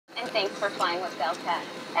Thanks for flying with Delta.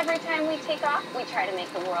 Every time we take off, we try to make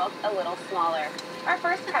the world a little smaller. Our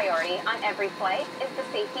first priority on every flight is the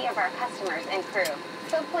safety of our customers and crew.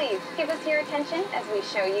 So please, give us your attention as we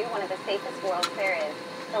show you one of the safest worlds there is,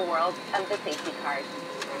 the world of the safety card.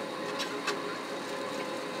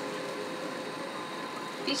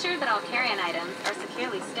 Be sure that all carry-on items are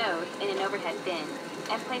securely stowed in an overhead bin,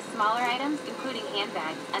 and place smaller items, including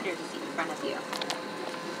handbags, under the seat in front of you.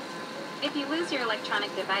 If you lose your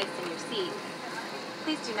electronic device in your seat,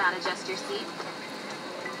 please do not adjust your seat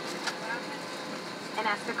and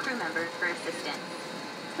ask a crew member for assistance.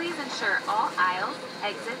 Please ensure all aisles,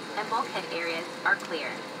 exits, and bulkhead areas are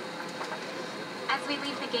clear. As we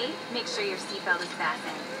leave the gate, make sure your seatbelt is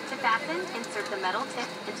fastened. To fasten, insert the metal tip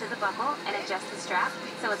into the buckle and adjust the strap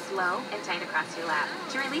so it's low and tight across your lap.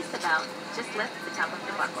 To release the belt, just lift the top of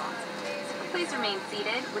the buckle. Please remain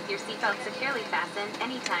seated with your seatbelt securely fastened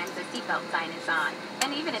anytime the seatbelt sign is on.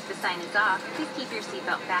 And even if the sign is off, please keep your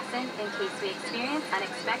seatbelt fastened in case we experience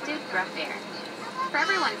unexpected rough air. For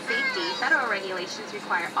everyone's safety, federal regulations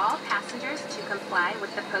require all passengers to comply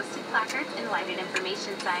with the posted placards and lighted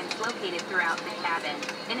information signs located throughout the cabin,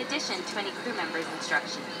 in addition to any crew members'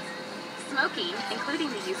 instructions. Smoking, including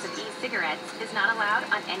the use of e-cigarettes, is not allowed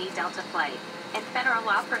on any Delta flight, and federal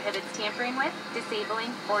law prohibits tampering with,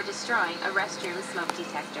 disabling, or destroying a restroom smoke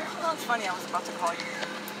detector. Well, that's funny, I was about to call you.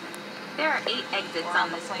 There are 8 exits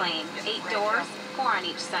on this plane, 8 doors, 4 on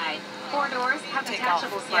each side. 4 doors have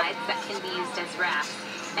detachable slides that can be used as rafts.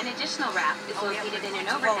 An additional raft is located in an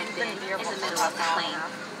overhead bin in the middle of the plane.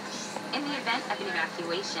 In the event of an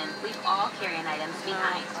evacuation, leave all carry-on items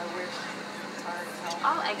behind.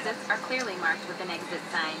 All exits are clearly marked with an exit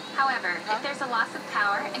sign. However, if there's a loss of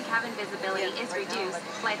power and cabin visibility is reduced,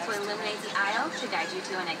 lights will illuminate the aisle to guide you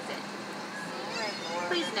to an exit.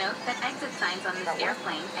 Please note that exit signs on this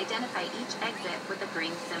airplane identify each exit with a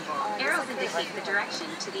green symbol. Arrows indicate the direction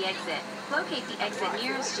to the exit. Locate the exit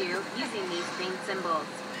nearest you using these green symbols.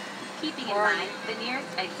 Keeping in mind, the nearest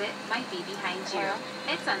exit might be behind you.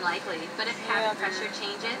 It's unlikely, but if cabin pressure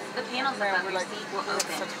changes, the panels above your seat will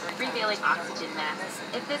open, revealing oxygen masks.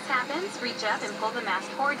 If this happens, reach up and pull the mask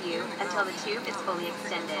toward you until the tube is fully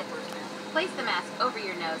extended. Place the mask over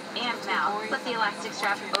your nose and mouth, slip the elastic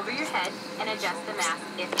strap over your head, and adjust the mask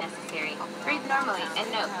if necessary. Breathe normally and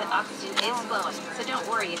note that oxygen is flowing, so don't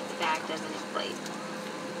worry if the bag doesn't inflate.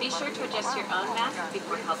 Be sure to adjust your own mask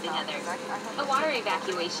before helping others. A water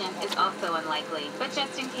evacuation is also unlikely, but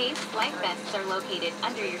just in case, life vests are located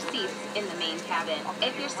under your seats in the main cabin.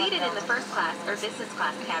 If you're seated in the first class or business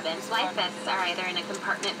class cabin, life vests are either in a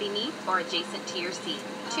compartment beneath or adjacent to your seat.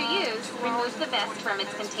 To use, remove the vest from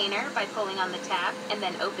its container by pulling on the tab and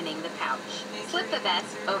then opening the pouch. Slip the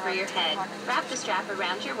vest over your head. Wrap the strap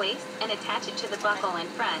around your waist and attach it to the buckle in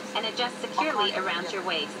front and adjust securely around your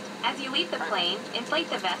waist. As you leave the plane, inflate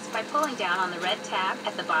the vest by pulling down on the red tab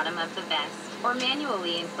at the bottom of the vest, or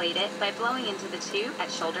manually inflate it by blowing into the tube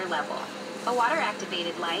at shoulder level. A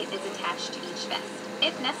water-activated light is attached to each vest.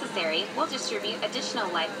 If necessary, we'll distribute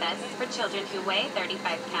additional life vests for children who weigh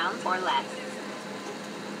 35 pounds or less.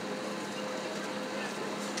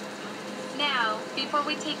 Now, before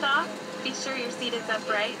we take off, be sure your seat is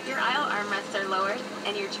upright, your aisle armrests are lowered,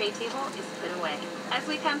 and your tray table is put away. As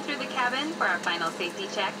we come through the cabin for our final safety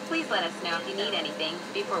check, please let us know if you need anything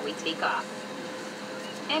before we take off.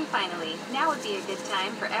 And finally, now would be a good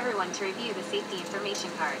time for everyone to review the safety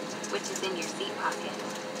information card, which is in your seat pocket.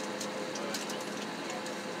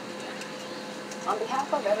 On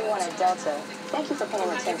behalf of everyone at Delta, thank you for paying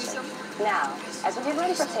attention. Now, as we get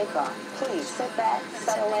ready for takeoff, please sit back,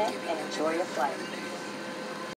 settle in, and enjoy your flight.